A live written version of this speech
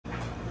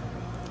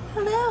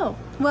Hello,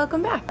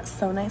 welcome back.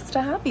 So nice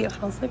to have you.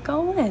 How's it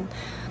going?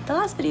 The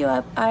last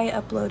video I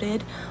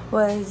uploaded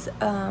was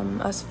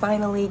us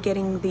finally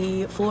getting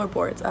the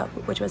floorboards up,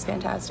 which was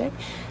fantastic.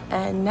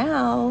 And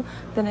now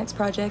the next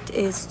project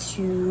is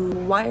to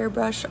wire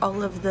brush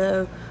all of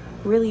the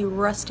really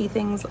rusty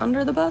things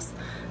under the bus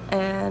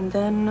and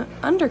then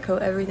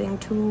undercoat everything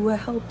to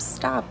help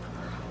stop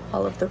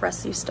all of the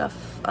rusty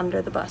stuff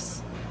under the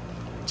bus.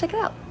 Check it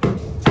out.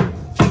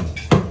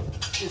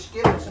 Just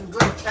give it some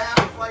good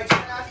taps like that.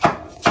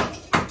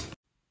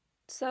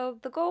 So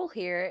the goal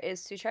here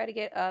is to try to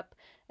get up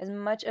as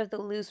much of the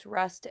loose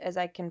rust as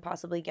I can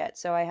possibly get.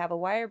 So I have a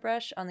wire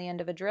brush on the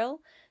end of a drill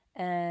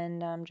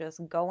and I'm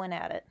just going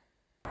at it.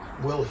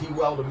 Will he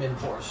weld them in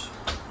for us?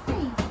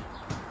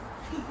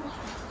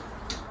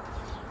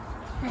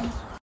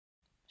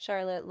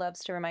 Charlotte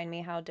loves to remind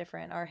me how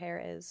different our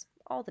hair is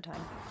all the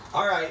time.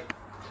 All right.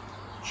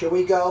 Shall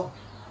we go?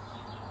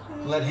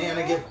 Let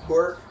Hannah get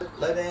work.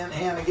 Let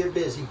Hannah get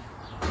busy.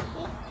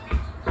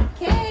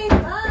 Okay,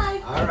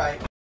 bye. All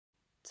right.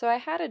 So I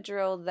had a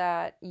drill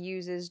that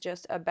uses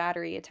just a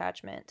battery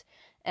attachment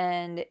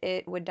and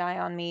it would die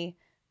on me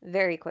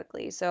very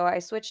quickly. So I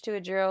switched to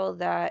a drill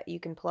that you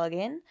can plug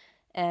in,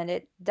 and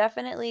it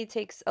definitely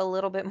takes a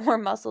little bit more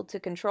muscle to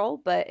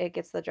control, but it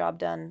gets the job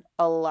done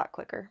a lot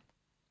quicker.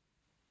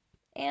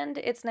 And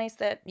it's nice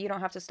that you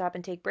don't have to stop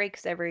and take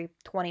breaks every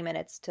 20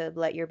 minutes to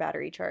let your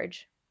battery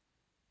charge.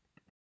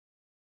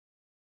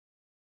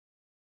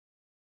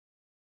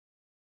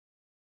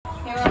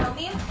 Here, wanna help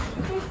you?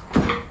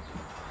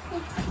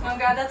 I'm gonna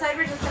grab that side,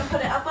 we're just gonna put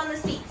it up on the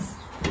seats.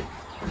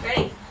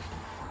 Ready?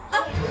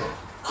 Up!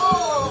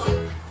 Oh!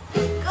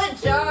 Good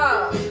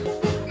job!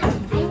 I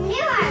knew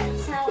I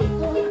was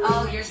helpful.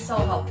 Oh, you're so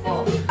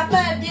helpful. High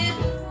five, dude!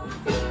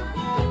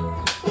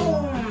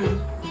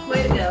 Boom!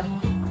 Way to go.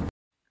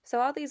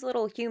 So all these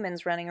little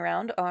humans running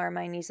around are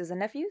my nieces and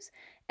nephews,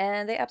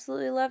 and they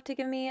absolutely love to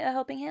give me a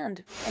helping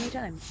hand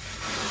anytime.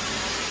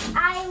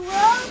 I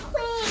will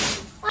clean.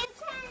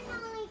 You can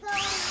only go in.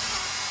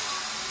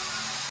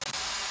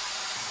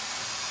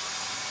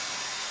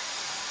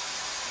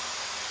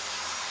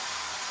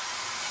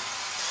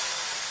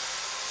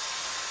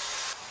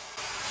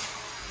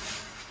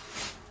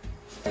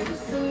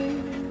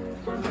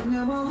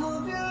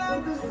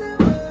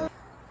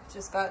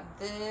 Just got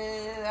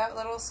that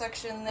little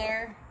section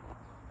there.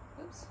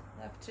 Oops,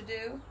 left to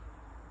do.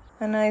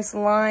 A nice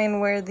line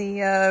where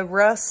the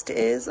rust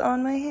is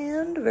on my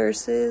hand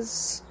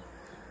versus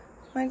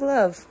my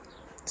glove.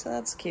 So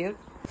that's cute.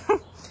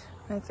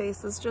 My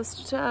face is just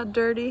a tad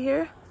dirty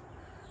here.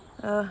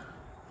 See what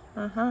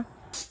I mean?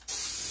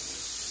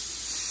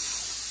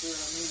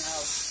 How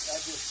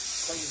that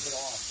just cleans it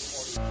off.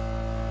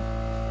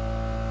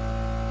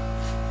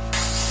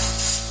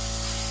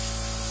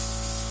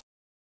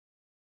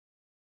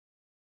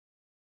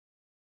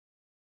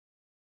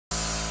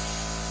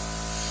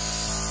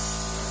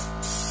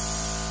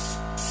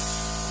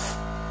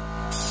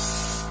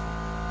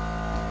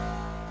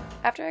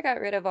 After I got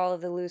rid of all of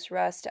the loose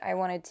rust, I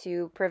wanted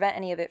to prevent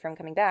any of it from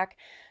coming back,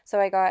 so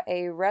I got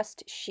a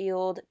rust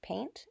shield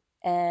paint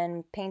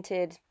and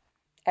painted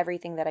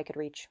everything that I could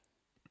reach.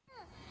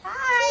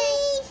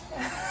 Hi!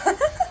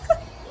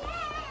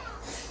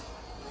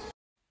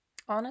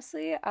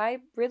 Honestly, I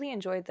really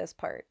enjoyed this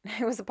part.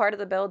 It was a part of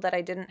the build that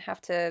I didn't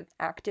have to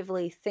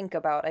actively think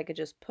about. I could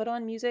just put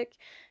on music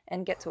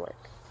and get to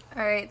work.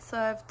 Alright, so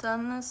I've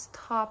done this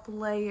top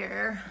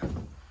layer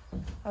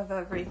of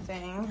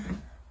everything,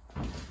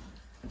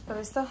 but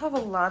I still have a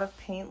lot of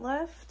paint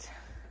left,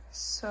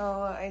 so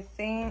I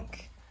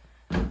think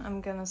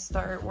I'm gonna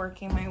start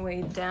working my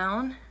way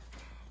down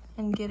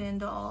and get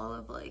into all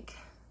of like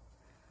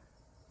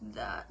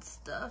that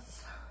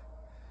stuff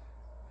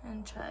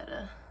and try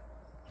to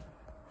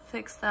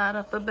fix that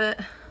up a bit.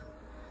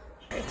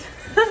 Right.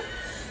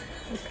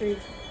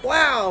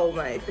 Wow,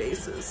 my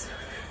face is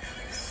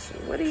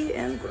sweaty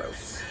and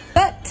gross.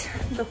 But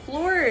the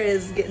floor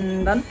is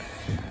getting done.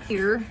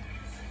 Here,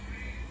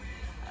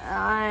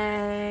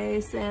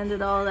 I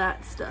sanded all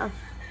that stuff.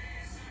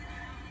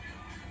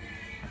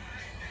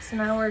 So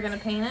now we're gonna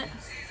paint it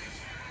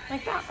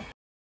like that.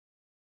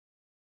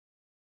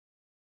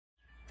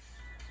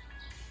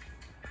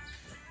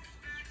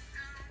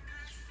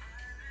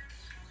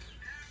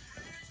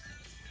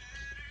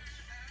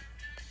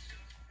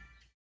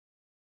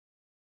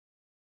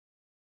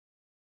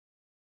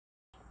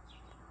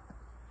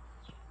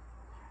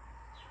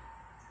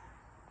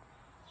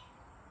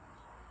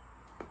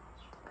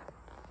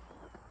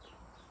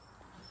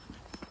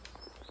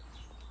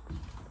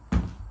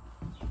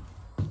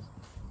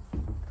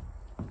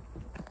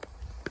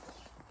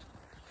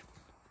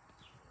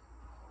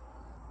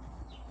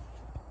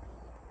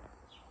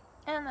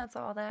 And that's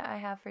all that I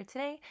have for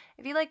today.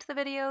 If you liked the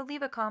video,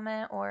 leave a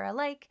comment or a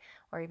like,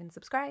 or even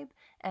subscribe,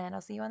 and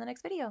I'll see you on the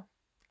next video.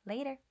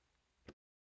 Later!